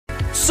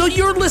So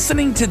you're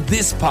listening to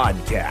this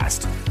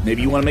podcast.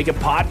 Maybe you want to make a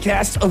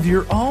podcast of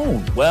your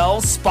own.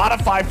 Well,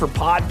 Spotify for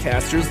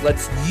Podcasters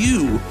lets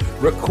you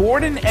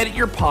record and edit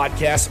your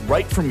podcast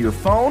right from your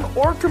phone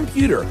or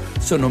computer.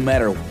 So no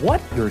matter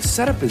what your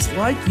setup is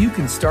like, you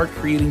can start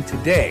creating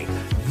today.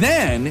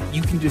 Then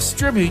you can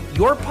distribute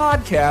your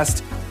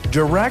podcast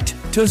direct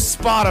to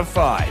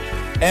Spotify.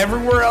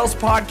 Everywhere else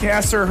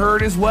podcasts are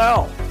heard as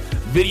well.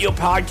 Video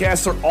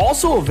podcasts are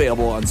also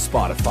available on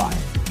Spotify.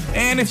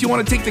 And if you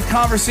want to take the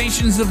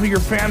conversations of your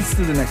fans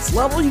to the next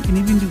level, you can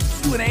even do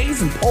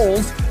Q&As and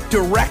polls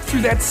direct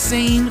through that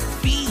same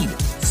feed.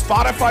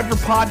 Spotify for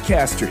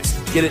Podcasters.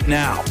 Get it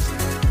now.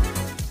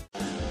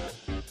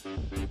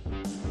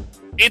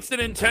 It's an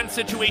intense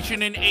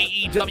situation in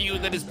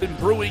AEW that has been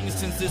brewing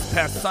since this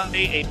past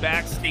Sunday. A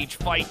backstage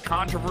fight,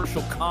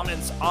 controversial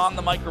comments on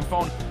the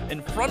microphone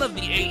in front of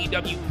the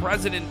AEW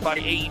president by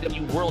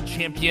AEW World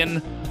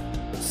Champion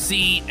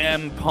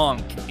CM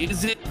Punk.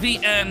 Is it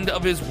the end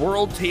of his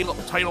world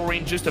title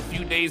reign just a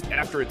few days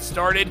after it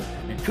started?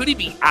 And could he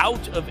be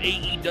out of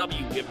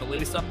AEW? We have the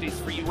latest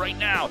updates for you right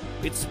now.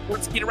 It's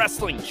Sportskeeda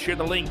Wrestling. Share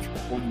the link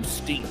or you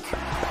stink.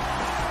 Watch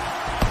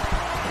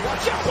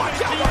out, watch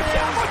out, watch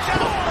out, watch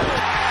out!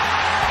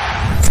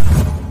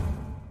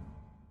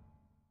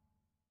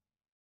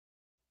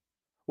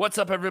 What's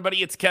up,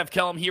 everybody? It's Kev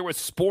Kellum here with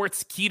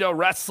Sportskeeda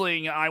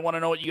Wrestling. I want to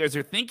know what you guys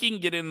are thinking.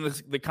 Get in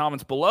the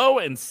comments below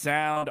and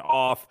sound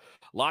off.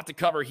 A lot to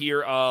cover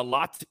here. A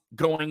lot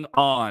going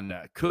on.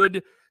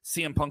 Could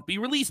CM Punk be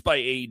released by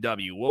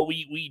AEW? Well,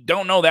 we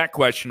don't know that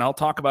question. I'll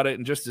talk about it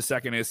in just a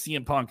second, as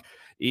CM Punk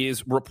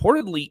is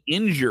reportedly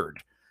injured.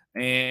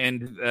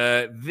 And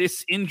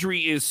this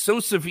injury is so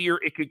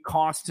severe, it could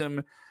cost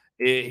him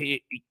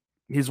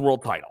his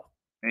world title.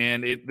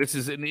 And this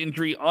is an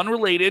injury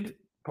unrelated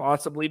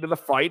possibly to the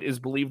fight. Is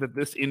believed that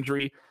this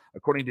injury,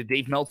 according to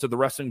Dave Meltzer, the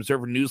Wrestling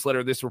Observer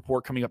newsletter, this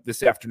report coming up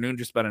this afternoon,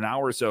 just about an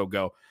hour or so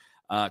ago,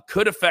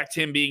 could affect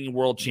him being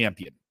world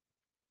champion.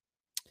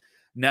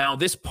 Now,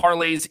 this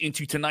parlays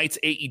into tonight's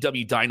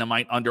AEW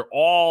Dynamite under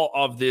all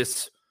of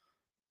this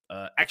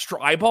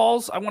extra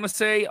eyeballs, I want to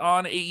say,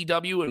 on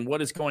AEW and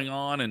what is going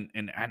on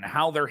and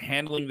how they're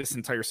handling this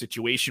entire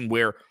situation,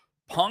 where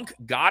Punk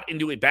got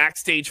into a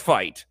backstage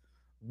fight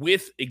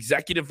with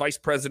executive vice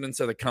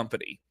presidents of the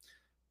company,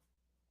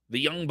 the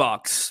Young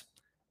Bucks,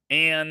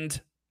 and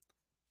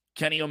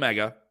Kenny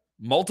Omega.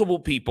 Multiple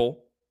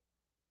people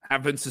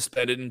have been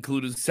suspended,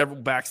 including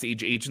several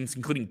backstage agents,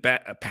 including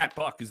Pat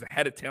Buck, who's the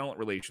head of talent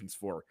relations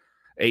for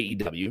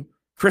AEW,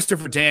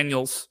 Christopher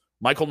Daniels,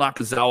 Michael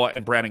Nakazawa,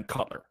 and Brandon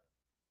Cutler.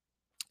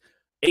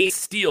 Ace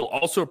Steel,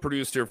 also a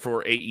producer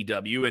for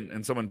AEW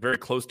and someone very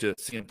close to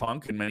CM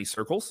Punk in many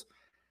circles.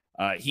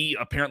 He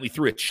apparently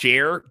threw a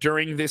chair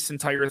during this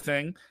entire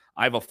thing.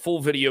 I have a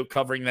full video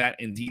covering that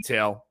in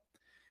detail.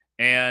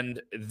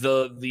 And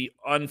the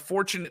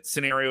unfortunate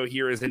scenario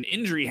here is an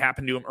injury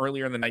happened to him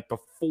earlier in the night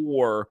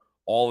before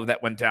all of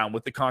that went down,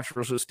 with the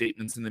controversial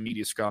statements in the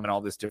media scrum and all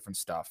this different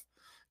stuff.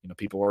 You know,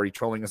 people are already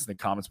trolling us in the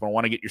comments, but I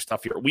want to get your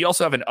stuff here. We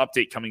also have an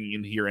update coming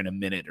in here in a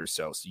minute or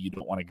so you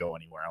don't want to go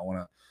anywhere. I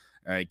want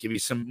to give you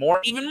some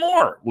even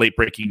more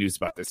late-breaking news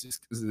about this.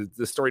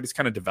 The story just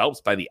kind of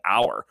develops by the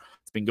hour.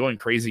 It's been going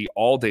crazy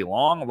all day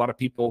long. A lot of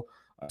people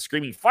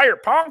screaming, "Fire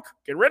Punk!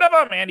 Get rid of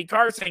him!" Andy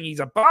Carr saying he's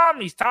a bum,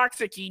 he's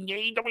toxic, he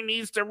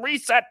needs to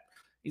reset.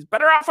 He's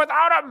better off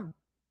without him.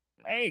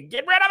 Hey,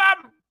 get rid of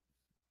him!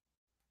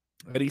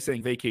 Eddie's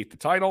saying vacate the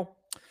title.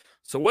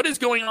 So what is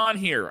going on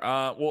here?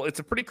 Well, it's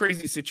a pretty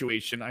crazy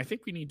situation. I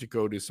think we need to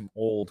go to some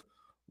old,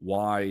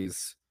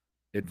 wise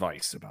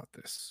advice about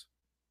this.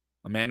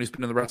 A man who's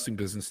been in the wrestling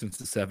business since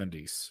the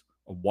 70s.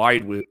 A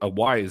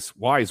wise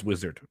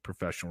wizard of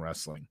professional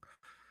wrestling.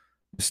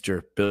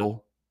 Mr.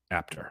 Bill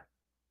Apter.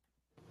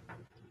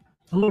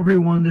 Hello,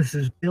 everyone. This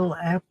is Bill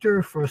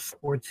Apter for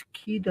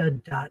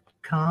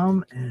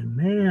Sportskeeda.com. And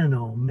man,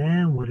 oh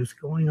man, what is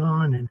going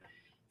on in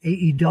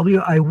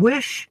AEW? I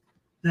wish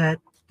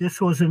that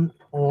this wasn't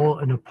all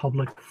in a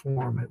public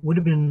forum. It would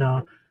have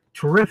been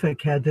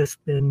terrific had this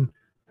been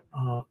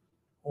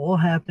all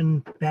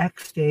happened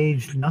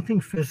backstage, nothing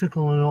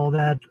physical and all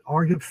that.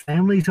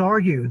 Families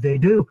argue. They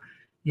do.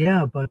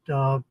 Yeah, but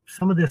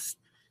some of this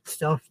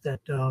stuff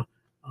that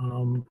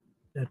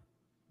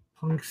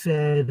Punk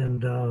said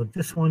and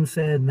this one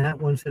said and that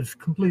one said is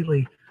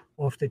completely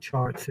off the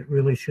charts. It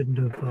really shouldn't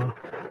have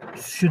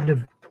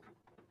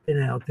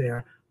been out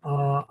there.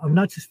 I'm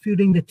not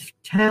disputing the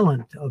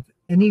talent of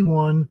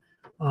anyone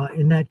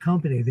in that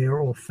company. They are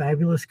all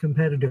fabulous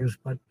competitors,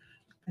 but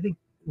I think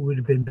it would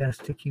have been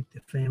best to keep the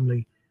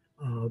family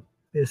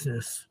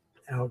business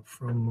out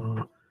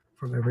from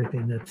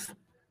everything that's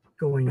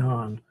going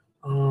on.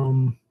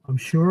 I'm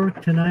sure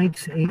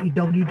tonight's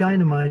AEW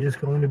Dynamite is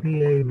going to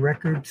be a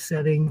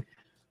record-setting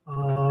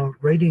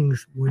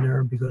ratings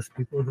winner because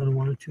people are going to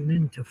want to tune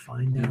in to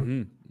find out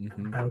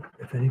about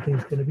if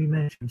anything's going to be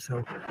mentioned.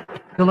 So,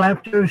 Bill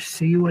Apter,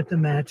 see you at the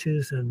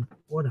matches, and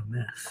what a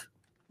mess.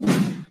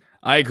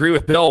 I agree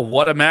with Bill.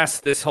 What a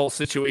mess this whole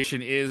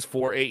situation is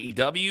for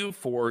AEW,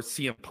 for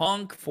CM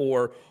Punk,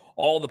 for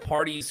all the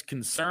parties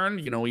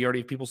concerned. We already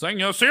have people saying,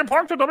 CM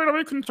Punk to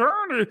WWE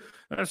concerned.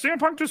 CM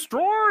Punk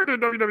destroyed at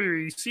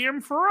WWE.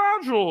 CM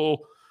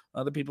fragile.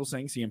 Other people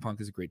saying CM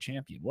Punk is a great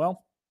champion.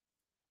 Well,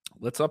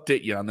 let's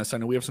update you on this. I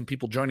know we have some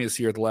people joining us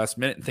here at the last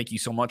minute, and thank you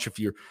so much if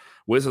you're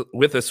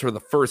with us for the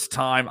first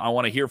time. I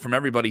want to hear from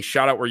everybody.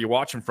 Shout out where you're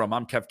watching from.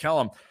 I'm Kev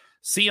Kellum.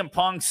 CM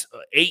Punk's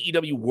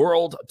AEW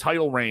World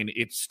title reign,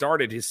 it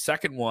started his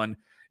second one.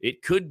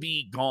 It could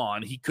be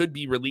gone. He could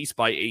be released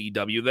by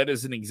AEW. That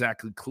isn't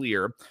exactly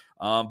clear.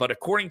 But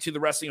according to the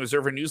Wrestling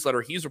Observer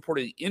newsletter, he's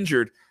reportedly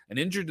injured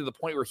to the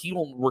point where he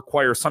will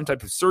require some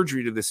type of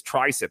surgery to this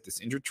tricep, this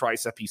injured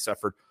tricep he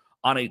suffered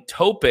on a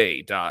tope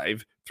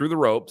dive through the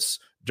ropes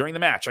during the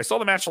match. I saw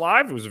the match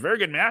live. It was a very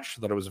good match.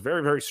 I thought it was a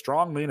very, very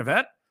strong main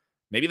event.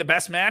 Maybe the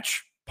best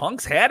match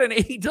Punk's had in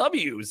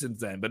AEW since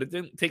then, but it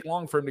didn't take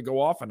long for him to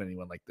go off on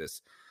anyone like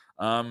this.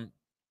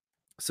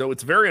 So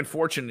it's very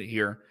unfortunate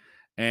here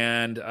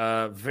and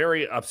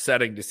very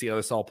upsetting to see how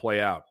this all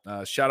play out.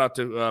 Shout out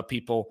to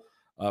people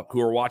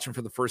who are watching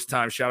for the first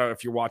time. Shout out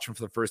if you're watching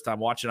for the first time,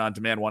 watching on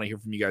demand. Want to hear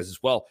from you guys as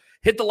well.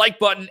 Hit the like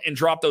button and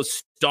drop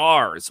those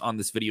stars on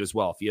this video as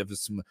well. If you have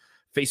some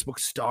Facebook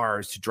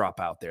stars to drop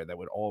out there, that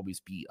would always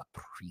be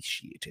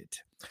appreciated.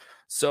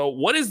 So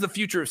what is the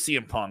future of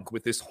CM Punk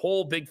with this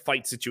whole big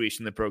fight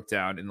situation that broke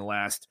down in the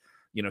last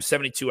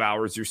 72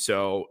 hours or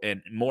so,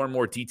 and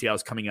more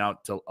details coming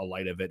out to a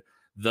light of it?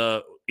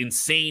 The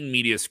insane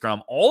media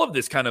scrum, all of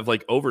this kind of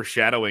like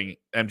overshadowing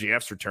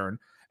MJF's return.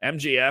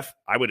 MJF,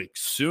 I would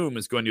assume,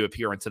 is going to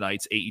appear on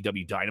tonight's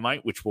AEW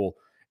Dynamite, which will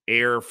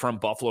air from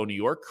Buffalo, New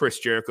York. Chris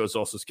Jericho is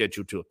also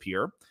scheduled to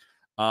appear.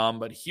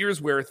 But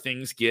here's where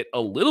things get a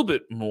little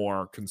bit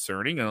more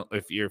concerning.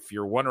 If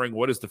you're wondering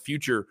what is the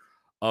future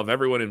of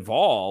everyone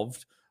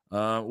involved,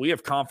 we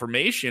have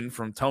confirmation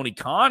from Tony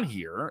Khan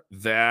here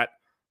that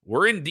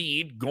we're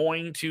indeed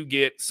going to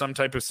get some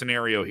type of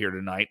scenario here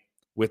tonight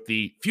with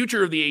the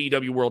future of the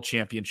AEW World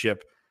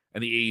Championship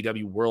and the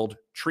AEW World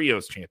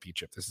Trios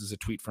Championship. This is a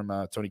tweet from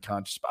Tony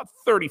Khan just about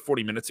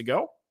 30-40 minutes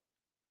ago.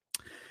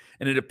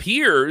 And it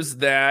appears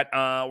that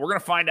we're going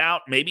to find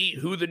out maybe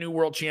who the new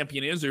world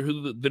champion is, or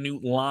who the new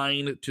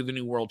line to the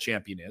new world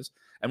champion is,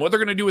 and what they're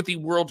going to do with the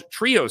World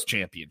Trios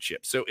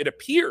Championship. So it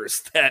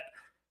appears that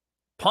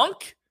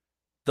Punk,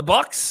 the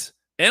Bucks,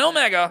 and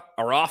Omega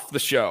are off the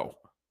show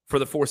for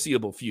the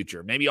foreseeable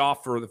future, maybe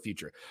off for the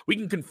future. We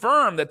can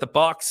confirm that the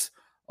Bucks,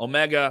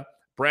 Omega,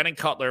 Brandon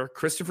Cutler,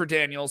 Christopher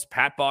Daniels,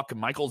 Pat Buck,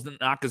 and Michael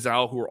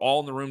Nakazawa, who were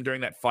all in the room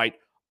during that fight,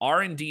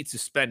 are indeed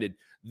suspended.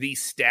 The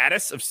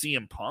status of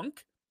CM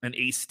Punk and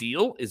Ace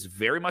Steel is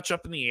very much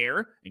up in the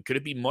air, and could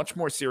it be much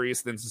more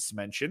serious than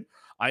suspension?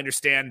 I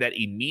understand that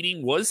a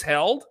meeting was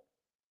held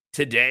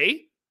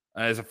today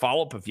as a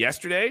follow-up of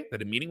yesterday,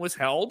 that a meeting was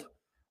held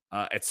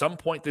at some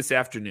point this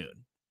afternoon.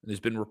 There's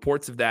been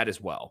reports of that as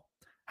well.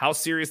 How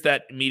serious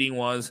that meeting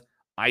was,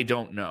 I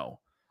don't know.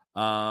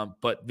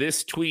 But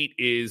this tweet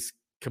is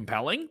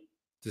compelling,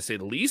 to say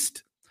the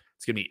least.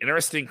 It's going to be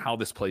interesting how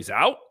this plays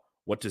out.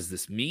 What does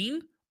this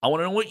mean? I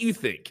want to know what you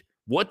think.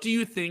 What do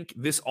you think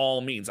this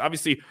all means?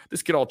 Obviously,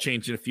 this could all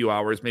change in a few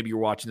hours. Maybe you're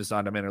watching this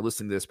on demand or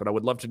listening to this, but I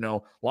would love to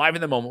know live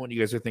in the moment what you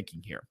guys are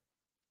thinking here.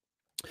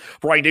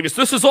 Brian Davis,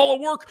 this is all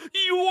a work.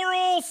 You are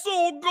all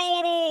so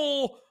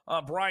gullible.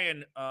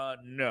 Brian,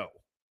 no.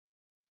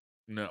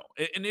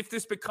 And if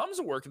this becomes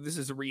a work, if this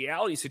is a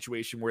reality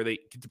situation where they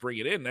get to bring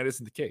it in, that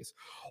isn't the case.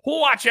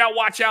 Watch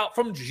out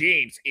from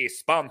James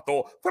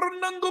Espanto.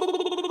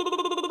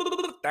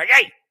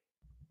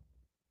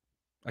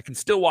 I can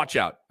still watch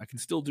out. I can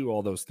still do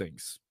all those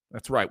things.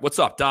 That's right. What's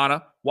up,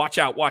 Donna? Watch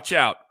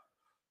out.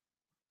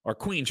 Our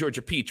Queen,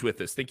 Georgia Peach, with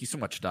us. Thank you so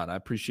much, Donna. I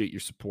appreciate your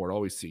support.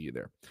 Always see you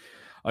there.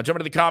 Jump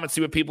into the comments,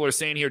 see what people are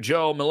saying here.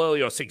 Joe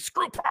Melilio saying,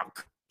 screw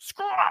Punk.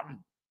 Screw him.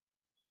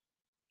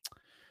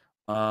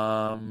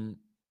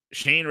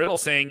 Shane Riddle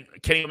saying,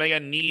 Kenny Omega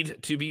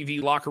need to be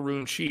the locker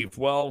room chief.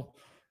 Well,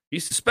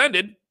 he's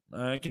suspended.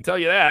 I can tell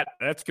you that.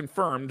 That's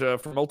confirmed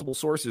from multiple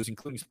sources,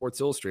 including Sports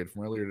Illustrated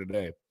from earlier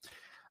today.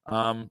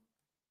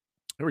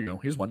 Here we go.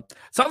 Here's one.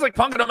 Sounds like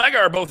Punk and Omega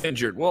are both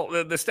injured.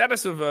 Well, the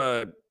status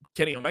of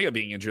Kenny Omega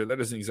being injured, that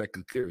isn't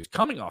exactly clear. He's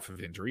coming off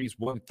of injury. He's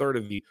 1/3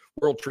 of the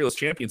World Trios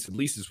Champions, at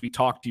least as we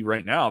talk to you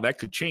right now. That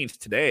could change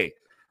today,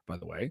 by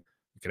the way.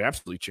 It could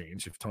absolutely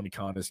change if Tony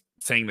Khan is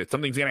saying that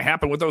something's going to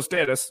happen with those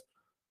status.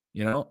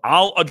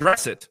 I'll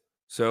address it.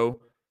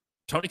 So,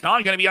 Tony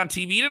Khan going to be on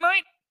TV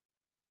tonight?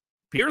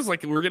 Appears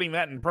like we're getting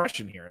that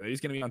impression here, that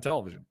he's going to be on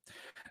television.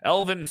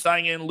 Elvin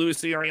signing in,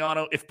 Luis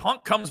Ariano. If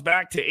Punk comes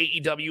back to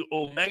AEW,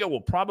 Omega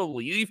will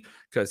probably leave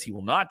because he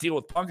will not deal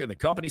with Punk and the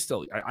company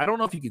still. I don't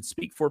know if you can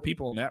speak for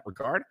people in that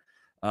regard,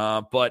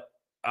 but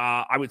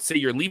I would say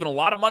you're leaving a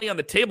lot of money on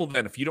the table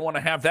then. If you don't want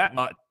to have that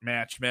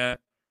match, man,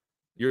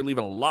 you're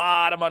leaving a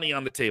lot of money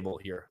on the table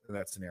here in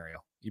that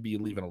scenario. You'd be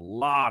leaving a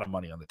lot of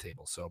money on the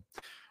table. So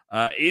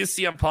is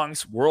CM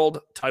Punk's world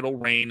title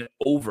reign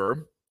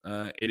over?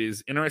 It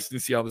is interesting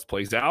to see how this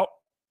plays out.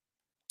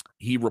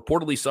 He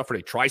reportedly suffered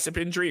a tricep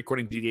injury,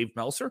 according to Dave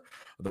Meltzer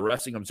of the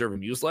Wrestling Observer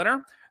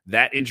newsletter.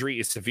 that injury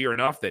is severe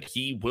enough that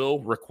he will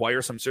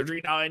require some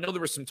surgery. Now, I know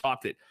there was some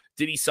talk that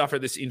did he suffer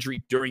this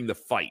injury during the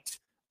fight?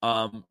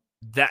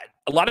 That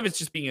a lot of it's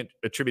just being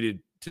attributed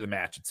to the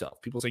match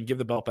itself. People saying give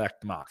the belt back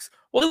to Mox.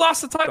 Well, he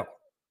lost the title.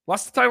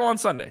 Lost the title on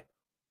Sunday.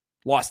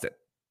 Lost it.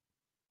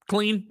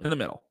 Clean in the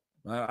middle.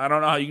 I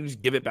don't know how you can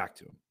just give it back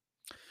to him.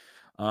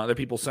 There are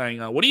people saying,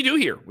 what do you do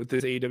here with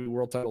this AEW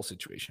world title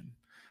situation?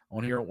 I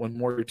want to hear one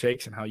more of your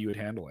takes and how you would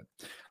handle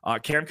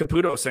it. Karen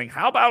Caputo saying,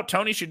 how about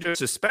Tony should just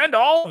suspend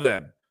all of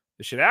them?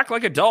 They should act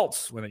like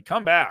adults when they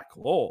come back.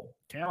 Oh,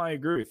 Cam, I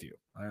agree with you.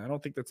 I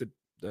don't think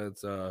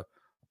that's a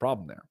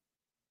problem there.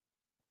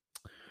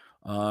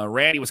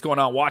 Randy, what's going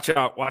on? Watch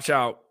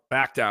out.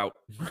 Backed out.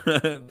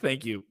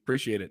 Thank you.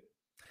 Appreciate it.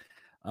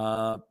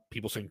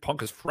 People saying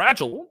Punk is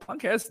fragile.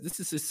 Punk this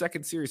is his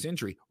second serious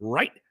injury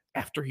right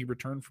after he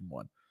returned from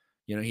one.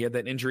 You know, he had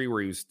that injury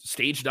where he was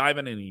stage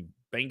diving and he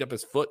banged up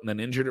his foot and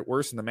then injured it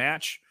worse in the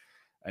match.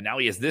 And now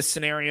he has this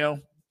scenario.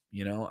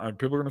 You know,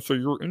 people are going to say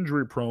you're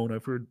injury prone.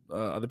 I've heard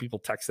other people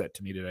text that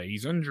to me today.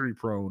 He's injury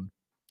prone.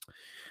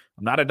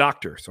 I'm not a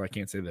doctor, so I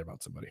can't say that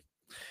about somebody.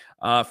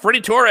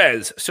 Freddie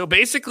Torres. So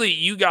basically,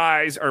 you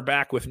guys are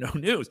back with no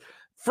news.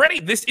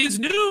 Freddie, this is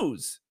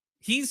news.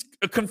 He's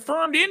a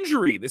confirmed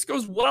injury. This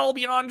goes well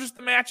beyond just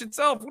the match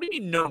itself. What do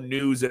you mean no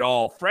news at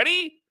all,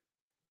 Freddie?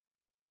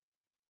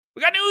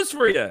 We got news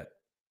for you.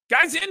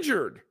 Guy's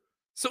injured.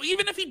 So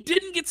even if he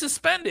didn't get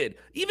suspended,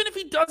 even if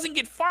he doesn't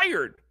get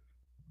fired,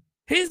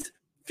 his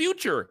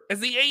future as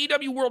the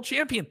AEW World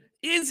Champion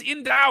is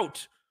in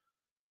doubt.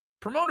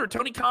 Promoter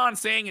Tony Khan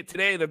saying it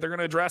today that they're going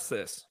to address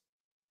this.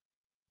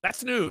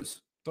 That's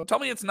news. Don't tell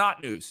me it's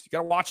not news. You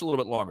got to watch a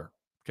little bit longer.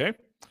 Okay?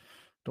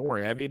 Don't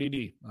worry. I have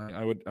ADD.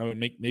 I would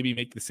maybe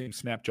make the same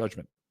snap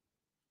judgment.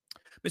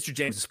 Mr.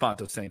 James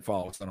Espanto saying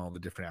follow us on all the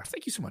different apps.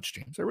 Thank you so much,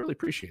 James. I really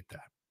appreciate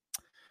that.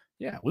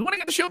 Yeah, we want to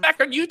get the show back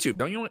on YouTube.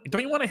 Don't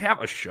you want to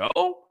have a show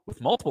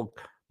with multiple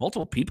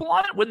people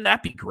on it? Wouldn't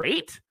that be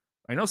great?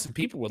 I know some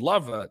people would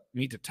love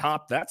me to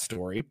top that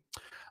story.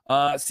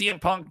 CM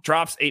Punk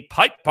drops a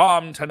pipe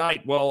bomb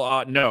tonight.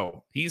 Well,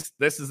 no.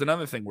 This is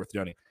another thing worth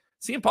noting.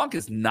 CM Punk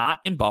is not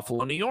in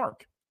Buffalo, New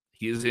York.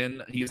 He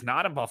is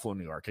not in Buffalo,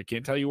 New York. I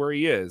can't tell you where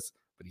he is,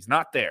 but he's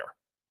not there.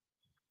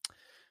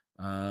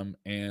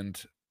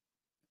 And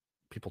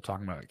people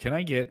talking about, can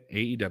I get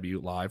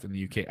AEW live in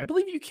the UK? I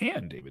believe you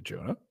can, David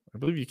Jonah. I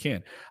believe you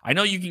can. I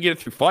know you can get it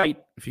through Fight.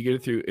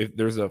 If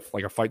there's a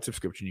Fight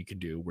subscription you can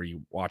do where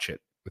you watch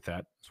it with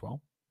that as well.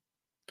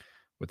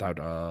 Without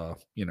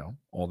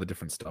all the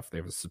different stuff. They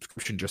have a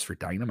subscription just for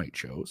Dynamite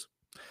shows.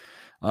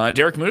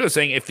 Derek Muto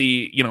saying if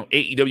the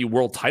AEW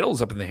World title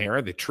is up in the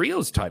air, the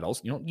trios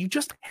titles, you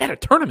just had a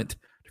tournament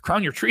to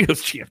crown your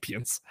trios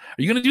champions.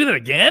 Are you going to do that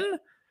again?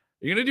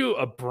 Are you going to do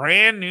a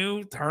brand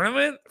new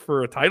tournament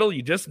for a title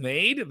you just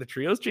made, the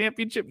trios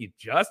championship? You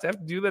just have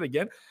to do that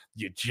again.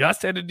 You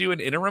just had to do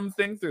an interim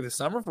thing through the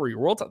summer for your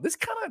world title. This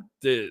kind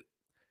of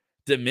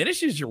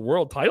diminishes your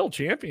world title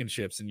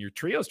championships and your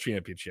trios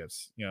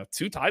championships.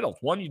 2 titles.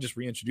 One you just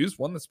reintroduced,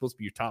 one that's supposed to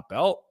be your top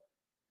belt.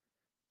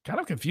 Kind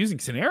of confusing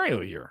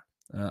scenario here.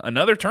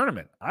 Another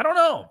tournament. I don't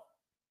know.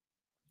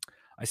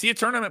 I see a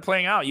tournament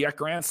playing out. You got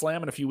Grand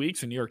Slam in a few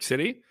weeks in New York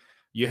City.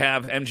 You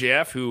have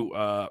MJF who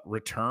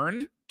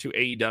returned to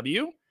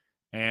AEW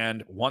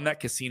and won that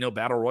Casino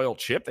Battle Royal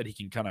chip that he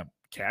can kind of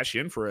cash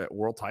in for a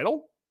world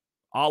title,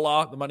 a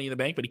la the Money in the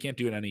Bank, but he can't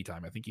do it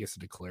anytime. I think he has to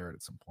declare it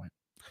at some point.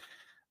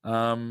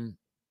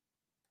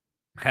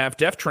 Have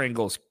Death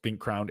Triangles been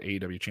crowned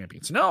AEW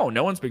champions? No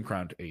one's been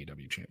crowned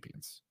AEW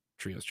champions.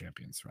 Trios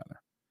champions, rather.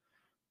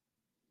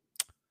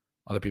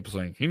 Other people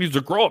saying he needs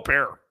to grow a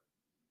pair.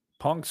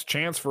 Punk's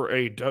chance for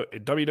a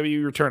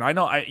WWE return. I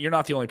know you're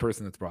not the only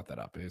person that's brought that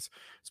up. Is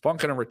Punk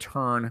going to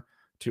return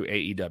to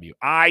AEW?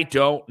 I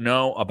don't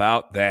know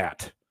about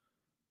that.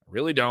 I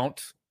really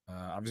don't.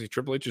 Obviously,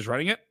 Triple H is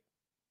running it.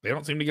 They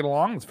don't seem to get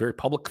along. It's a very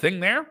public thing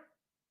there.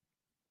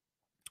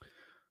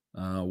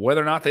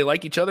 Whether or not they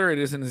like each other, it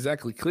isn't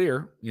exactly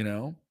clear,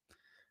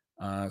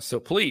 So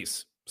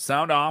please,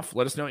 sound off.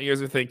 Let us know what you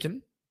guys are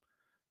thinking.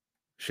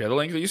 Share the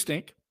link that you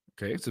stink.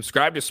 Okay,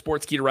 subscribe to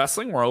Sportskeeda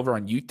Wrestling. We're over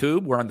on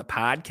YouTube. We're on the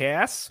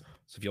podcast.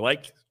 So if you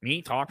like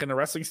me talking the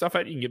wrestling stuff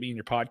out, you can get me in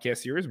your podcast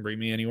series and bring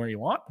me anywhere you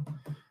want.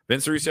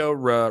 Vince Russo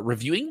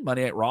reviewing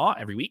Monday Night Raw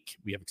every week.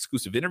 We have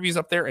exclusive interviews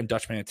up there, and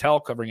Dutch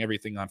Mantel covering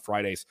everything on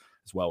Fridays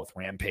as well with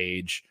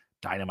Rampage,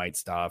 Dynamite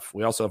stuff.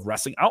 We also have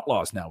Wrestling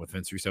Outlaws now with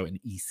Vince Russo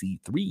and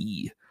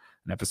EC3.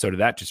 An episode of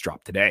that just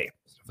dropped today.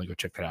 So definitely go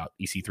check that out.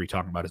 EC3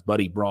 talking about his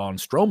buddy Braun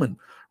Strowman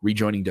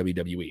rejoining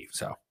WWE.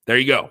 So there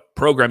you go.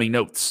 Programming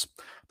notes.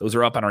 Those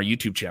are up on our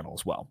YouTube channel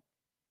as well.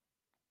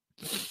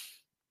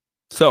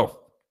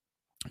 So,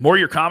 more of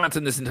your comments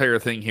in this entire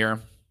thing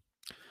here.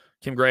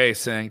 Kim Gray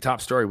saying,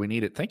 top story, we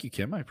need it. Thank you,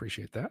 Kim. I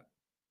appreciate that.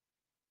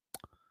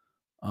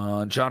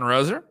 John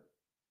Roser,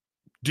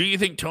 do you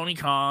think Tony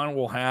Khan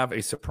will have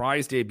a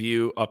surprise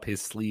debut up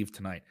his sleeve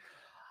tonight?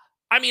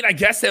 I mean, I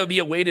guess that would be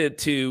a way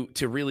to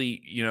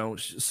really,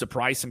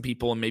 surprise some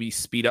people and maybe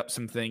speed up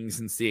some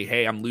things and say,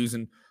 hey, I'm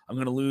losing I'm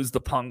going to lose the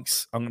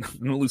Punks. I'm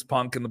going to lose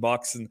Punk and the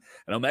Bucks and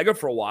Omega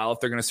for a while if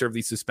they're going to serve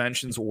these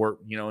suspensions or,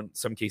 in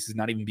some cases,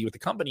 not even be with the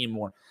company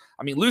anymore.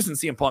 I mean, losing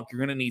CM Punk, you're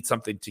going to need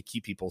something to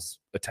keep people's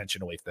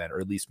attention away from that, or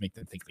at least make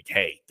them think like,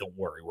 hey, don't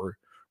worry, we're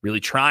really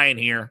trying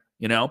here.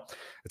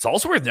 It's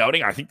also worth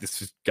noting, I think this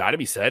has got to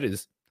be said,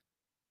 is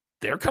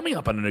they're coming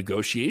up on a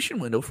negotiation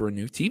window for a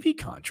new TV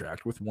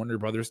contract with Warner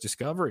Brothers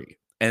Discovery.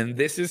 And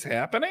this is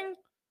happening.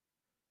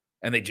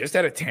 And they just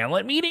had a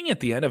talent meeting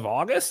at the end of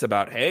August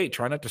about, hey,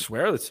 try not to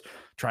swear. Let's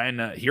try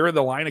and here are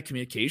the line of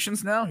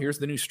communications now. Here's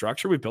the new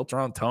structure we built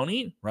around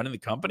Tony running the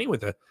company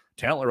with a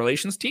talent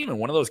relations team. And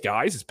one of those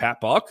guys is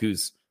Pat Buck,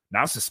 who's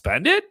now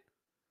suspended.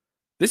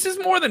 This is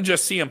more than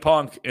just CM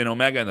Punk and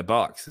Omega and the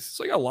Bucks. This is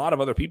like a lot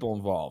of other people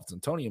involved.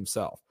 And Tony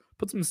himself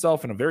puts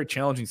himself in a very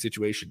challenging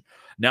situation.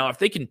 Now, if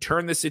they can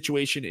turn this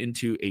situation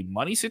into a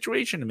money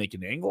situation and make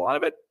an angle out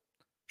of it,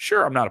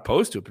 sure, I'm not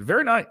opposed to it, but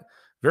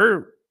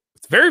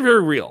it's very,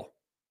 very real.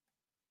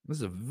 This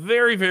is a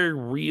very, very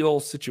real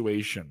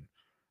situation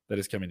that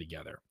is coming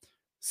together.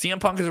 CM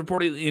Punk is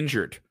reportedly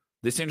injured.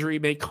 This injury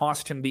may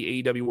cost him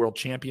the AEW World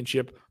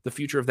Championship. The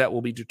future of that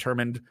will be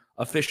determined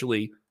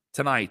officially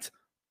tonight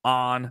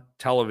on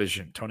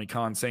television. Tony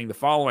Khan saying the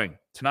following: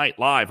 tonight,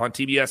 live on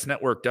TBS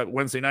Network,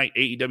 Wednesday night,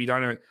 AEW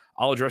Dynamite.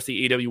 I'll address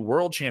the AEW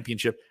World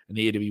Championship and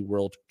the AEW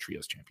World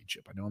Trios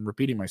Championship. I know I'm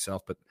repeating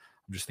myself, but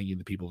I'm just thinking of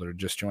the people that are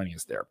just joining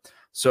us there.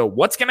 So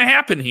what's going to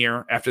happen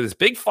here after this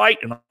big fight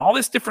and all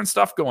this different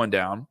stuff going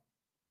down?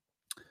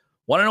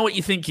 Want to know what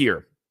you think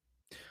here.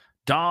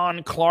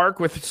 Don Clark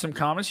with some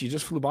comments. You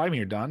just flew by me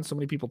here, Don. So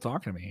many people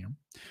talking to me here.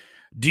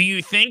 Do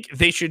you think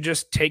they should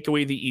just take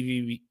away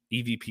the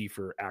EVP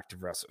for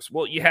active wrestlers?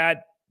 Well, you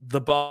had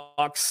the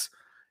Bucks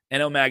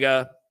and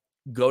Omega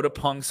go to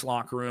Punk's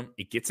locker room.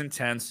 It gets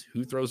intense.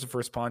 Who throws the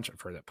first punch?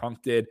 I've heard that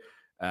Punk did.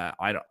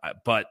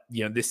 But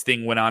this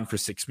thing went on for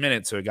 6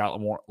 minutes, so it got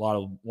a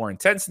lot more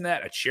intense than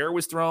that. A chair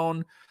was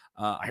thrown.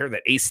 I heard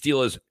that Ace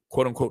Steel is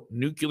quote unquote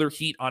nuclear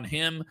heat on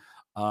him.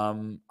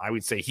 I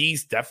would say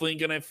he's definitely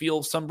going to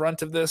feel some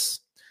brunt of this.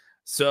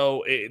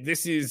 So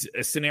this is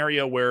a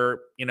scenario where,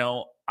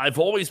 I've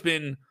always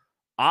been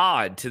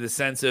odd to the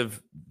sense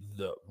of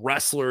the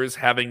wrestlers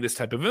having this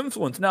type of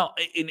influence. Now,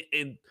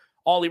 in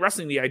All Elite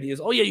Wrestling, the idea is,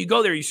 oh yeah, you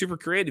go there, you're super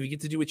creative, you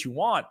get to do what you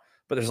want.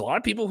 But there's a lot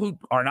of people who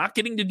are not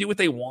getting to do what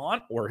they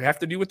want or have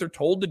to do what they're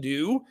told to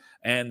do.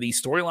 And the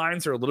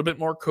storylines are a little bit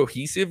more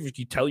cohesive if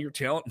you tell your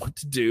talent what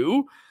to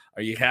do,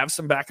 or you have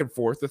some back and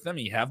forth with them.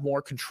 You have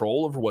more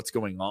control over what's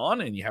going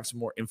on and you have some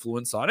more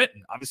influence on it.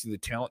 And obviously the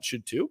talent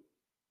should too.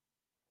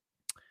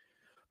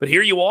 But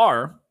here you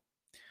are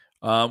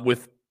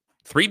with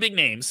three big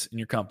names in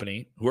your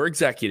company who are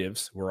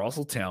executives, who are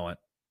also talent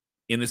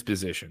in this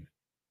position.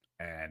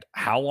 And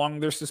how long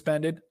they're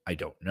suspended, I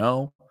don't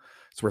know.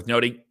 It's worth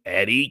noting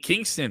Eddie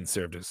Kingston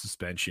served a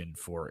suspension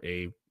for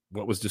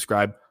what was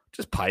described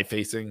just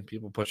pie-facing,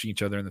 people pushing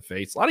each other in the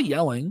face. A lot of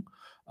yelling,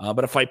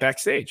 but a fight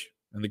backstage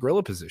in the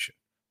gorilla position.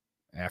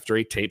 After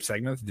a tape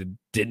segment that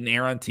didn't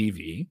air on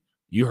TV,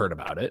 you heard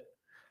about it.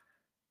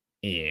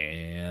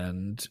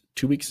 And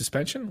 2-week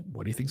suspension,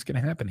 what do you think is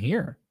going to happen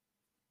here?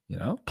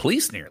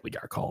 Police nearly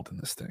got called in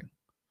this thing.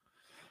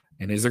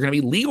 And is there going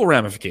to be legal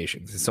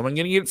ramifications? Is someone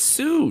going to get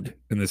sued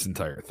in this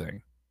entire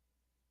thing?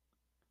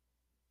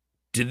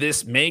 Did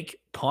this make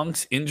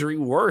Punk's injury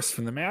worse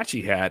from the match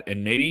he had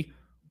and maybe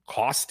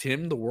cost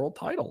him the world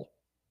title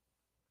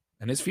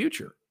and his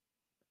future?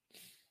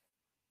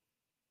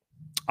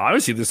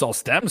 Obviously, this all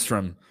stems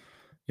from,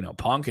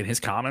 Punk and his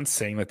comments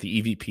saying that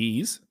the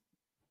EVPs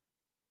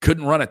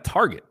couldn't run a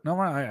target. No,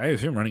 I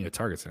assume running a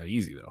target's not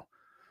easy, though.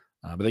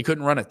 But they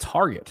couldn't run a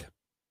target.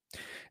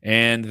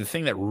 And the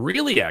thing that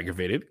really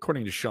aggravated,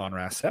 according to Sean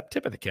Rassep,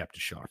 tip of the cap to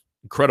Sean.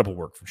 Incredible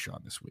work from Sean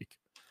this week.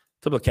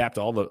 Tip of the cap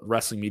to all the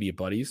wrestling media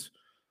buddies.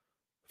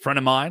 Friend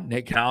of mine,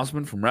 Nick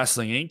Hausman from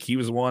Wrestling Inc., he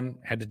was the one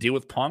had to deal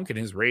with Punk and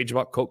his rage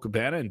about Colt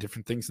Cabana and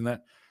different things in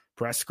that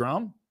press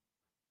scrum.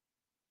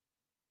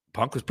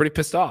 Punk was pretty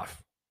pissed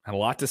off. Had a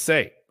lot to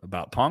say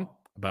about Punk,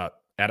 about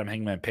Adam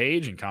Hangman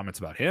Page and comments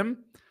about him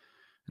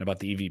and about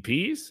the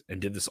EVPs, and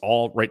did this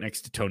all right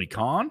next to Tony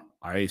Khan.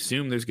 I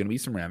assume there's going to be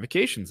some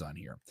ramifications on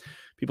here.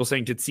 People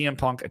saying, did CM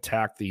Punk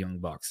attack the Young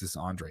Bucks? This is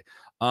Andre.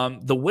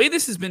 The way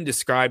this has been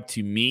described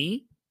to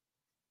me,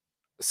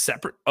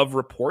 separate of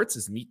reports,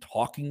 is me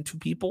talking to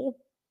people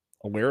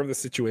aware of the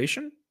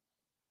situation.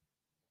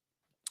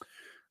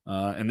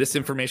 And this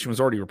information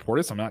was already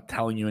reported, so I'm not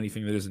telling you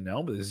anything that isn't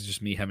known, but this is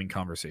just me having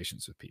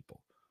conversations with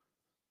people.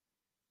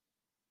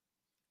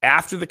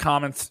 After the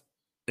comments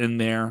in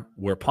there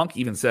where Punk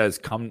even says,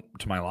 come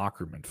to my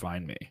locker room and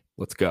find me.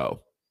 Let's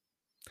go.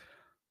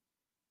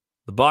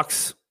 The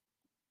Bucks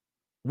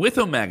with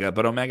Omega,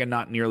 but Omega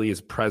not nearly as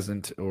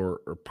present or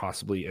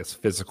possibly as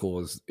physical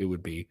as it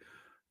would be,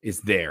 is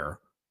there.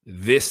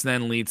 This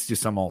then leads to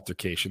some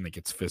altercation that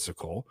gets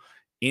physical.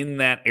 In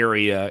that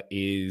area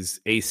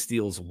is Ace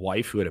Steel's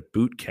wife, who had a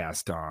boot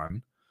cast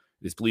on.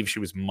 It is believed she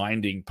was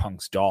minding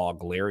Punk's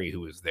dog, Larry,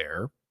 who was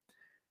there.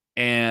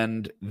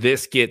 And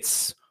this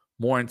gets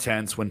more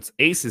intense when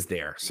Ace is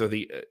there. So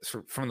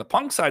from the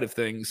Punk side of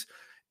things,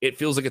 it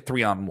feels like a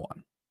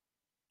 3-on-1.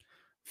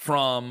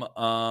 From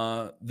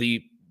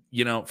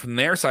from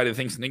their side of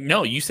things,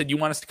 no, you said you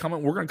want us to come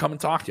in. We're going to come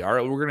and talk to you. All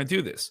right, we're going to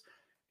do this.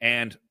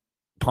 And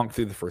Punk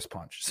threw the first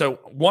punch. So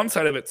one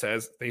side of it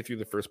says they threw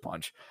the first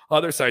punch.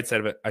 Other side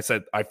of it, I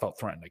said I felt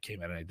threatened. I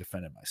came in and I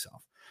defended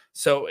myself.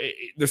 So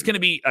there's going to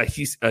be a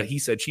he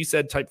said, she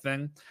said type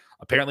thing.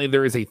 Apparently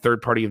there is a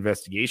third-party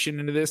investigation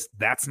into this.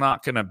 That's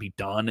not going to be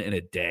done in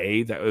a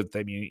day.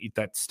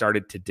 That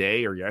started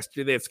today or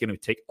yesterday. It's going to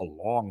take a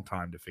long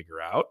time to figure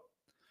out.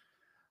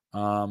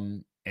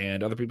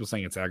 And other people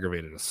saying it's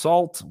aggravated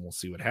assault. We'll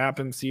see what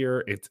happens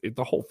here.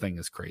 The whole thing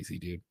is crazy,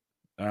 dude.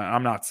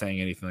 I'm not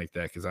saying anything like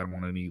that because I don't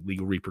want any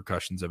legal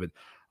repercussions of it.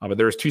 But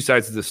there's two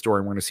sides to this story,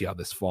 and we're going to see how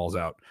this falls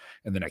out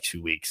in the next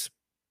few weeks.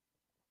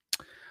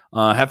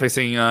 Hefe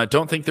saying,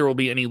 don't think there will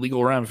be any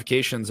legal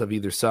ramifications of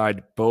either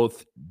side.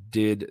 Both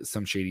did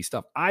some shady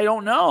stuff. I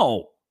don't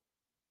know.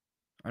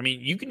 I mean,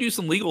 you can do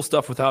some legal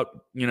stuff without,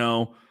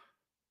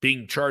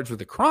 being charged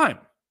with a crime.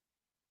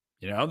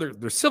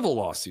 There's civil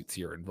lawsuits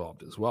here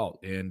involved as well.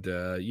 And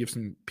you have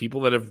some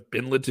people that have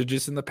been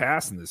litigious in the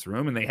past in this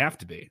room, and they have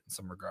to be in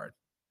some regard.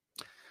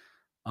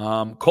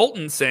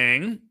 Colton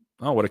saying,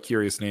 oh, what a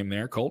curious name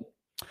there, Colt.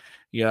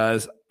 He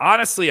goes,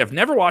 honestly, I've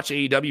never watched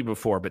AEW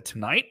before, but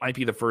tonight might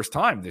be the first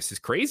time. This is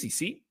crazy.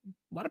 See,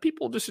 a lot of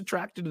people just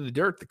attracted to the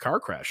dirt, the car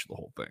crash, the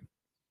whole thing.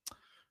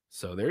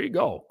 So there you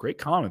go. Great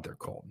comment there,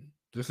 Colton.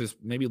 This is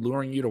maybe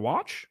luring you to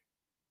watch.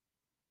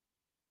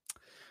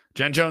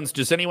 Jen Jones,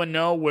 does anyone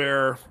know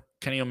where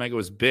Kenny Omega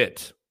was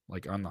bit?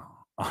 Like on the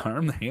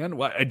arm, the hand?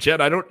 What? Jen,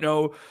 I don't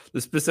know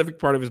the specific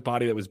part of his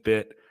body that was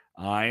bit.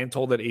 I am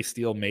told that Ace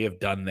Steel may have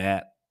done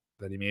that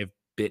he may have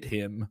bit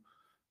him,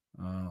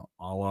 a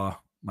la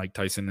Mike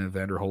Tyson and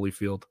Evander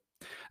Holyfield.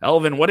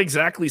 Elvin, what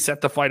exactly set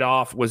the fight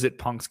off? Was it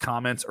Punk's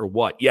comments or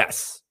what?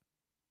 Yes,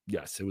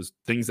 it was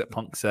things that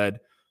Punk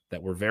said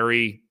that were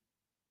very,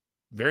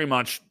 very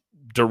much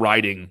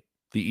deriding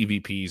the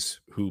EVPs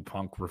who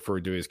Punk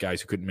referred to as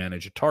guys who couldn't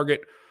manage a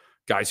target,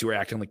 guys who were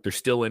acting like they're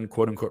still in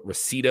quote-unquote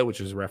Reseda,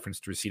 which is a reference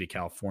to Reseda,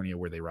 California,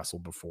 where they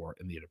wrestled before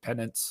in the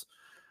Independents.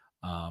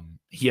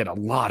 He had a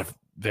lot of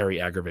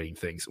very aggravating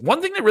things. One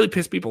thing that really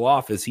pissed people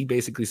off is he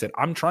basically said,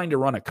 I'm trying to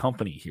run a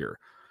company here.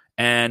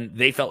 And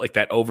they felt like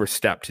that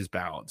overstepped his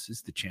bounds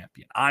as the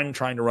champion. I'm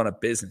trying to run a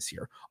business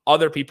here.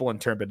 Other people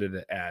interpreted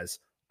it as,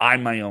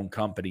 I'm my own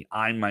company.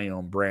 I'm my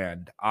own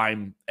brand.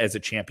 As a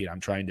champion, I'm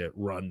trying to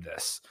run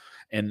this.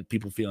 And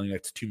people feeling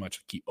that's too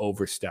much. He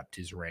overstepped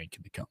his rank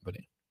in the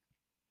company.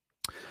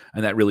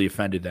 And that really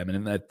offended them.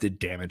 And that did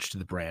damage to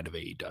the brand of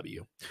AEW.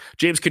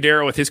 James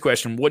Cadero with his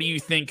question, what do you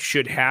think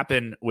should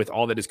happen with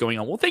all that is going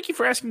on? Well, thank you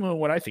for asking me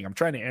what I think. I'm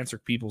trying to answer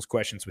people's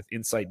questions with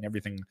insight and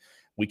everything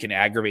we can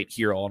aggravate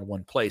here all in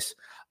one place.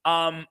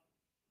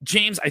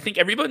 James, I think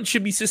everyone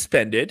should be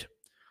suspended.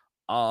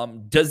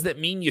 Does that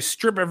mean you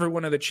strip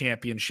everyone of the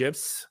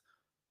championships?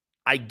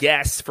 I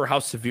guess for how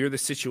severe the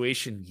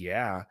situation,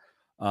 yeah.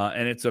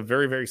 And it's a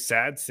very, very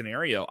sad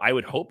scenario. I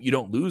would hope you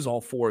don't lose all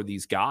four of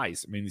these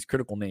guys. I mean, these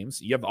critical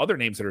names. You have other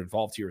names that are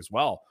involved here as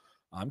well.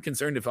 I'm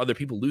concerned if other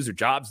people lose their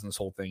jobs in this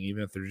whole thing,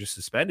 even if they're just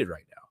suspended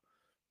right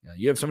now.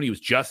 You have somebody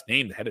who's just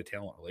named the head of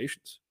talent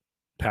relations,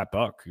 Pat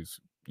Buck, who's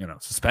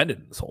suspended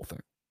in this whole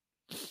thing.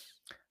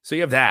 So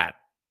you have that.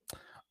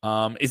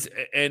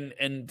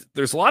 And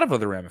there's a lot of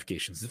other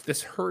ramifications. If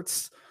this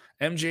hurts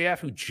MJF,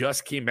 who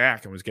just came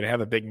back and was going to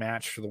have a big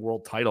match for the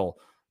world title,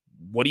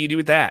 what do you do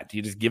with that? Do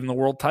you just give him the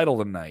world title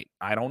tonight?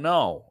 I don't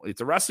know.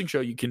 It's a wrestling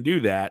show. You can do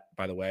that,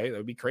 by the way. That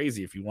would be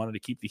crazy if you wanted to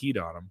keep the heat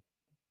on him.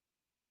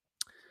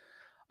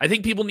 I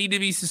think people need to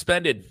be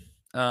suspended.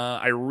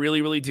 I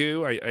really, really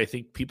do. I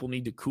think people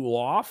need to cool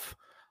off.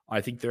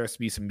 I think there has to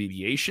be some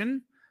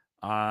mediation.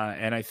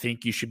 And I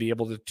think you should be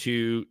able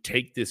to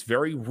take this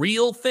very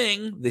real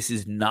thing. This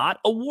is not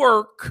a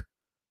work.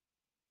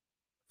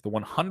 The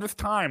 100th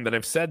time that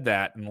I've said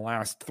that in the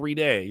last 3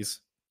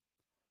 days.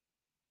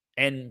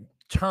 And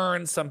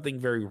turn something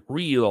very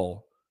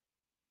real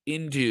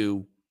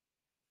into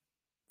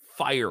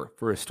fire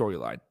for a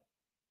storyline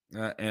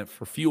and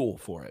for fuel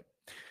for it.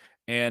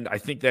 And I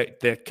think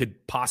that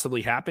could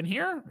possibly happen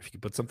here. If you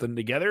could put something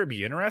together, it'd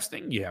be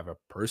interesting. You have a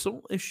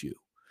personal issue,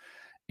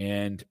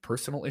 and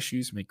personal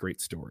issues make great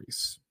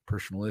stories.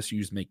 Personal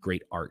issues make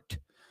great art,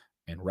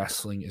 and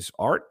wrestling is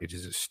art. It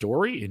is a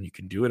story, and you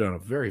can do it on a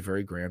very,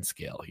 very grand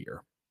scale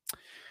here.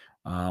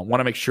 Want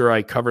to make sure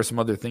I cover some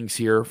other things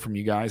here from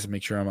you guys and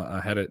make sure I'm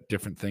ahead of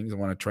different things. I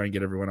want to try and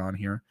get everyone on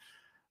here.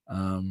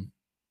 I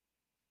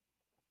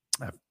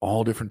have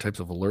all different types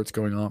of alerts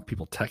going on.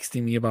 People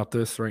texting me about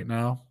this right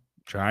now.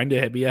 Trying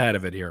to be ahead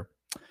of it here.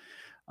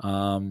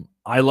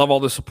 I love all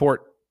the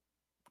support.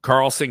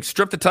 Carl saying,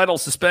 strip the title,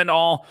 suspend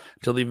all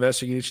until the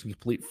investigation is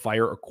complete,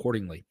 fire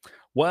accordingly.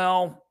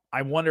 Well,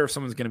 I wonder if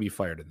someone's going to be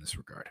fired in this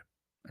regard.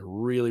 I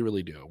really,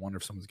 really do. I wonder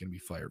if someone's going to be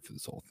fired for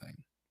this whole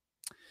thing.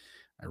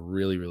 I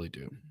really, really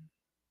do.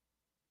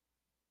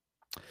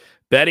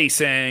 Betty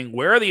saying,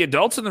 where are the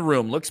adults in the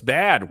room? Looks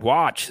bad.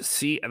 Watch.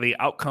 See the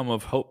outcome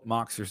of Hope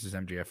Mox versus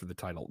MJF for the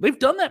title. They've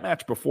done that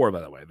match before,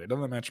 by the way. They've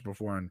done that match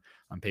before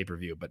on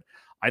pay-per-view. But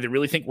I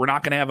really think we're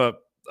not going to have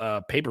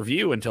a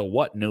pay-per-view until,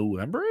 what,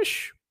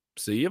 November-ish?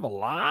 So you have a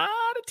lot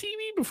of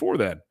TV before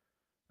then.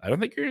 I don't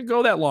think you're going to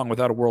go that long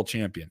without a world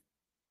champion.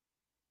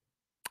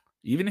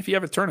 Even if you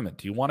have a tournament,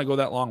 do you want to go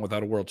that long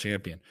without a world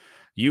champion?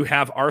 You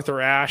have Arthur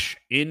Ashe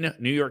in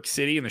New York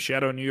City, in the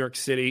shadow of New York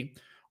City,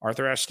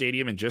 Arthur Ashe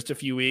Stadium in just a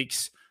few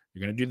weeks.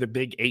 You're going to do the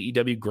big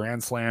AEW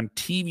Grand Slam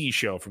TV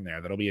show from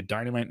there. That'll be a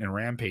Dynamite and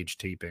Rampage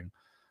taping.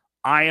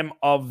 I am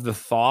of the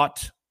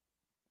thought,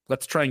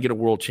 let's try and get a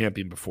world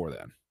champion before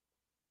then.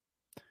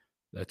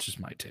 That's just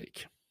my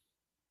take.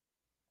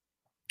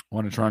 I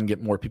want to try and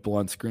get more people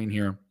on screen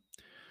here.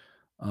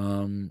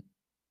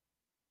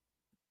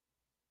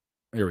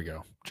 Here we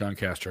go. John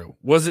Castro.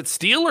 Was it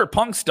Steel or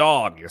Punk's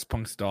dog? Yes,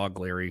 Punk's dog,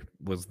 Larry,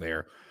 was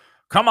there.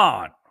 Come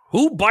on.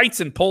 Who bites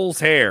and pulls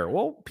hair?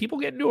 Well, people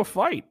get into a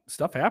fight.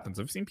 Stuff happens.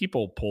 I've seen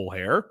people pull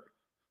hair.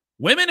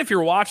 Women, if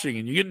you're watching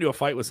and you get into a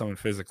fight with someone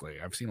physically,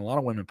 I've seen a lot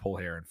of women pull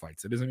hair in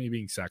fights. It isn't me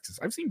being sexist.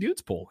 I've seen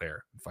dudes pull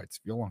hair in fights.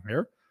 Feel long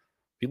hair?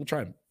 People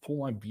try and pull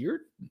my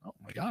beard? Oh,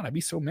 my God. I'd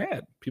be so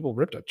mad. People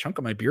ripped a chunk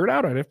of my beard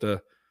out. I'd have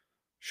to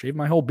shave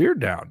my whole beard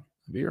down.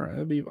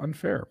 That'd be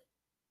unfair.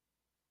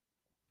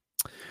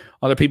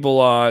 Other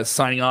people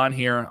signing on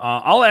here.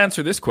 I'll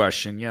answer this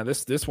question. Yeah,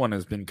 this one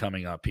has been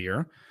coming up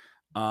here.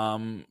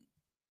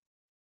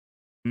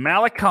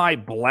 Malachi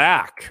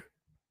Black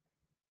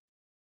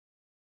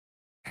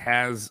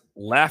has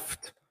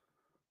left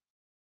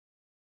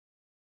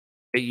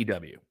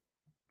AEW.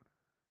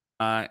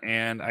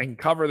 And I can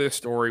cover this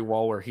story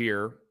while we're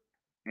here.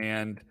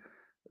 And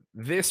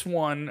this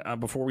one,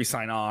 before we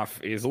sign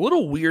off, is a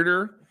little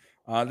weirder.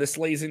 This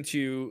lays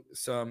into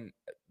some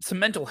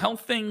mental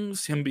health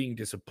things, him being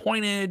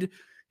disappointed,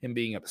 him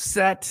being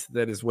upset.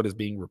 That is what is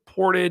being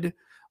reported.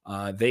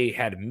 They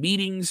had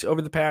meetings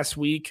over the past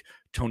week.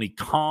 Tony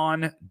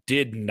Khan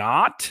did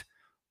not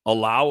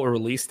allow a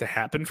release to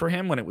happen for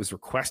him when it was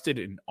requested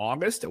in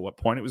August. At what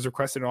point it was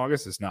requested in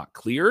August is not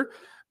clear.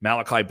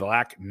 Malachi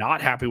Black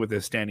not happy with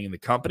his standing in the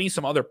company.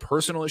 Some other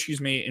personal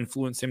issues may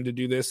influence him to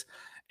do this.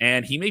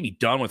 And he may be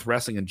done with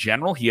wrestling in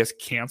general. He has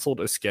canceled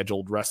a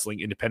scheduled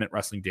independent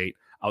wrestling date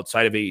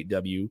outside of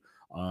AEW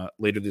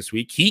later this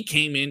week. He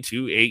came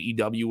into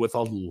AEW with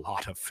a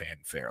lot of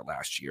fanfare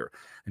last year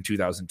in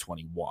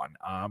 2021,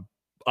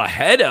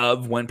 ahead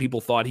of when people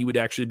thought he would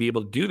actually be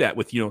able to do that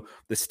with,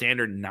 the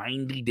standard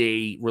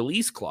 90-day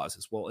release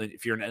clauses. Well,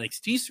 if you're an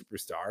NXT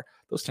superstar,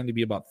 those tend to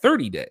be about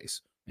 30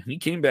 days. And he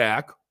came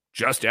back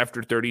just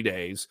after 30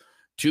 days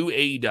to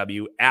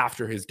AEW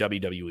after his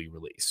WWE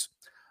release.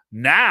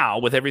 Now,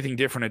 with everything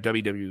different at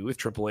WWE, with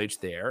Triple H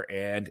there,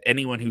 and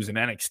anyone who's an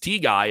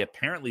NXT guy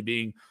apparently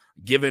being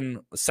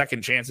given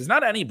second chances,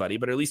 not anybody,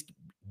 but at least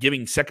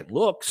giving second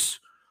looks,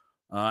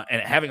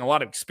 and having a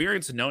lot of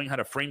experience and knowing how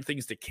to frame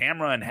things to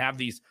camera and have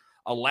these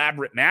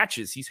elaborate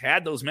matches. He's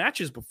had those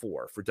matches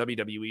before for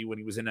WWE when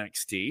he was in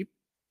NXT.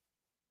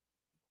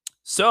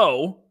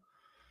 So,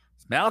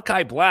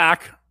 Malachi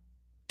Black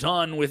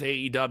done with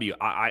AEW.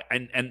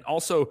 And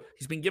also,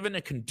 he's been given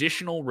a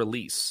conditional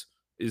release,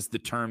 is the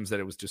terms that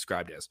it was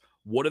described as.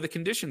 What are the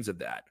conditions of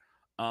that?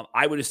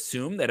 I would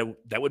assume that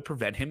that would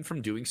prevent him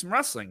from doing some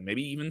wrestling,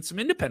 maybe even some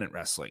independent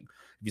wrestling.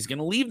 If he's going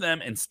to leave them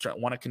and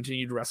want to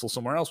continue to wrestle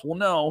somewhere else, well,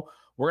 no,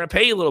 we're going to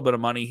pay you a little bit of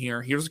money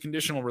here. Here's a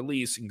conditional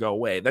release and go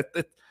away. That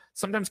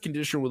sometimes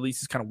conditional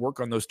releases kind of work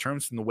on those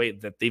terms from the way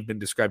that they've been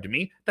described to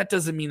me. That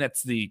doesn't mean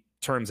that's the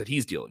terms that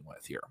he's dealing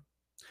with here.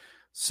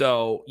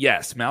 So,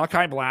 yes,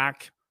 Malachi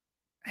Black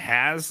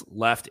has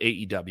left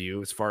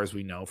AEW, as far as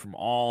we know, from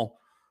all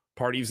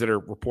parties that are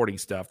reporting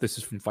stuff. This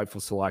is from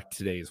Fightful Select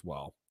today as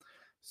well.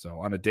 So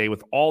on a day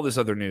with all this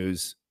other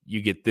news,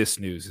 you get this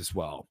news as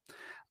well.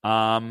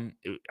 I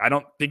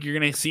don't think you're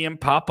going to see him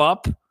pop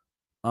up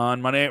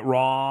on Monday Night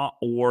Raw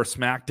or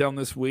SmackDown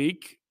this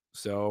week.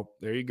 So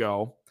there you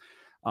go.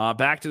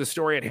 Back to the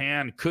story at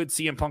hand. Could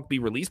CM Punk be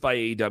released by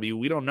AEW?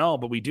 We don't know,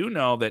 but we do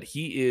know that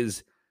he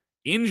is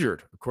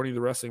injured, according to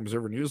the Wrestling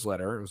Observer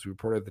newsletter. It was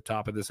reported at the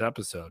top of this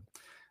episode.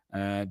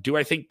 Do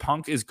I think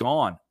Punk is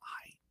gone?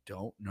 I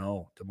don't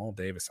know. Jamal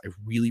Davis. I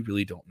really,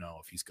 really don't know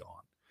if he's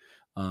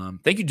gone.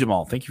 Thank you,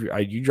 Jamal. Thank you.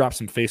 You dropped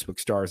some Facebook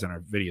stars on our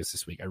videos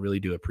this week. I really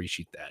do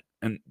appreciate that.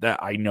 And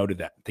that I noted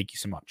that. Thank you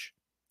so much.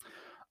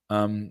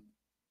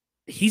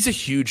 He's a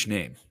huge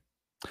name,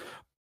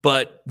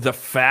 but the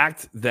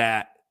fact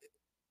that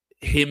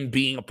him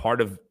being a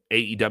part of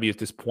AEW at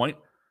this point,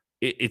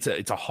 it's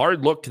a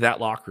hard look to that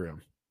locker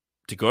room,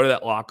 to go to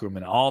that locker room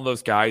and all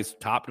those guys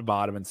top to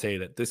bottom and say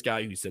that this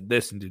guy who said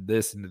this and did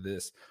this and did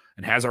this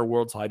and has our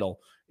world title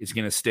is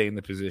going to stay in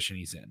the position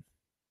he's in.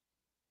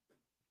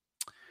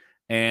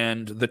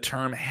 And the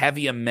term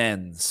heavy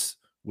amends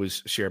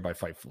was shared by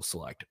Fightful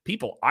Select.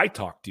 People I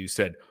talked to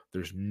said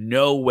there's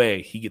no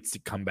way he gets to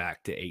come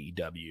back to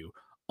AEW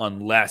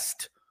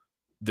unless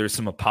there's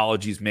some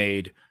apologies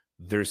made,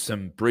 there's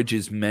some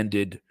bridges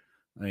mended,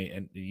 right?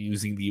 And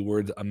using the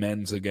word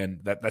amends again,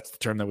 that's the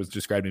term that was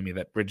described to me,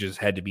 that bridges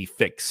had to be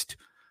fixed.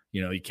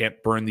 You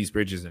can't burn these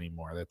bridges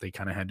anymore, that they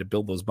kind of had to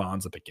build those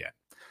bonds up again.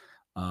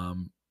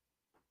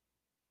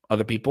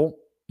 Other people,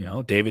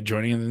 David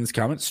joining in this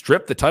comment,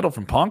 strip the title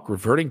from Punk,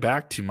 reverting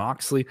back to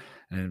Moxley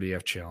and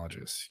NBF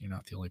challenges. You're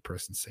not the only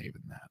person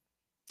saving that.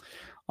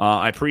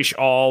 I appreciate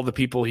all the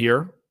people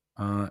here.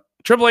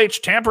 Triple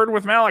H tampered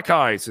with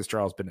Malachi, says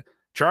Charles Bennett.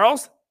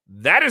 Charles,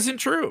 that isn't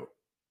true.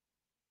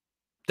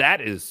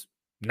 That is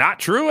not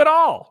true at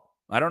all.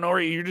 I don't know. Are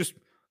you just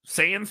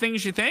saying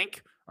things you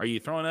think? Are you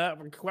throwing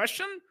out a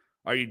question?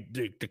 Are you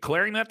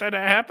declaring that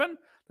happened?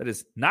 That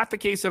is not the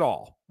case at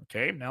all.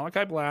 Okay,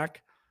 Malachi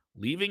Black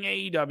leaving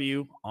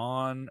AEW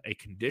on a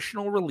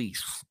conditional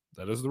release.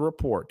 That is the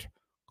report.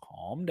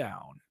 Calm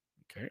down.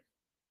 Okay.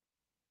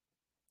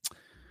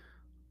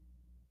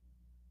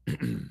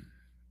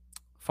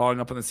 Following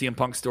up on the CM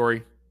Punk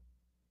story.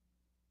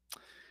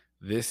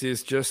 This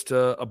is just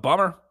a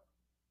bummer.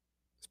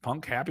 Is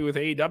Punk happy with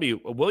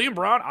AEW? William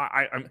Brown,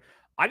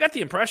 I got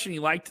the impression he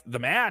liked the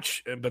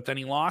match, but then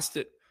he lost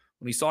it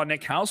when he saw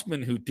Nick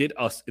Hausman, who did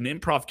an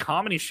improv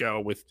comedy show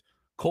with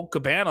Colt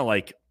Cabana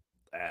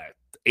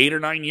 8 or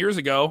 9 years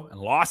ago and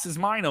lost his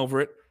mind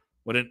over it.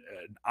 What an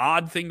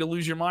odd thing to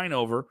lose your mind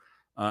over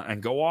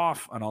and go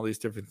off on all these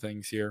different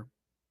things here.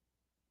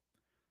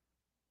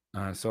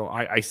 So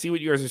I see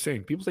what you guys are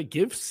saying. People say,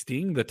 give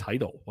Sting the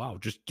title. Wow,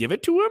 just give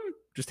it to him?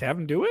 Just have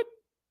him do it?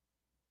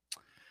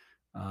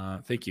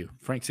 Thank you.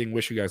 Frank saying,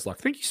 wish you guys luck.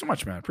 Thank you so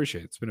much, man. I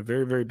appreciate it. It's been a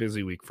very, very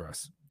busy week for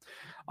us.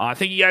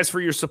 Thank you guys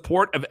for your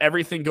support of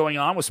everything going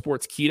on with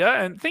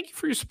Sportskeeda, and thank you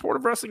for your support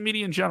of wrestling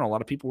media in general. A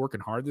lot of people working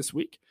hard this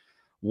week.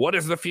 What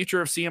is the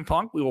future of CM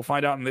Punk? We will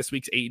find out in this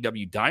week's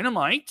AEW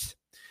Dynamite,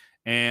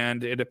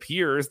 and it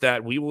appears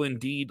that we will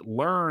indeed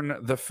learn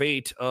the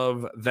fate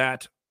of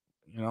that,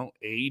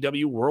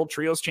 AEW World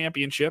Trios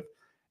Championship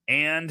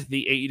and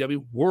the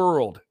AEW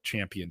World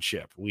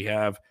Championship. We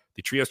have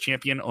the Trios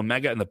Champion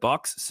Omega and the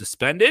Bucks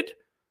suspended.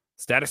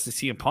 Status of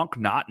CM Punk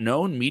not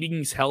known.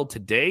 Meetings held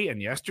today and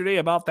yesterday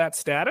about that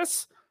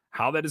status.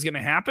 How that is going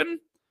to happen,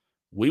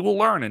 we will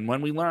learn. And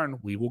when we learn,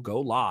 we will go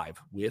live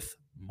with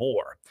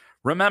more.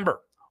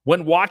 Remember,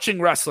 when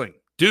watching wrestling,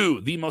 do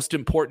the most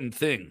important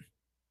thing.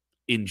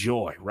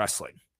 Enjoy wrestling.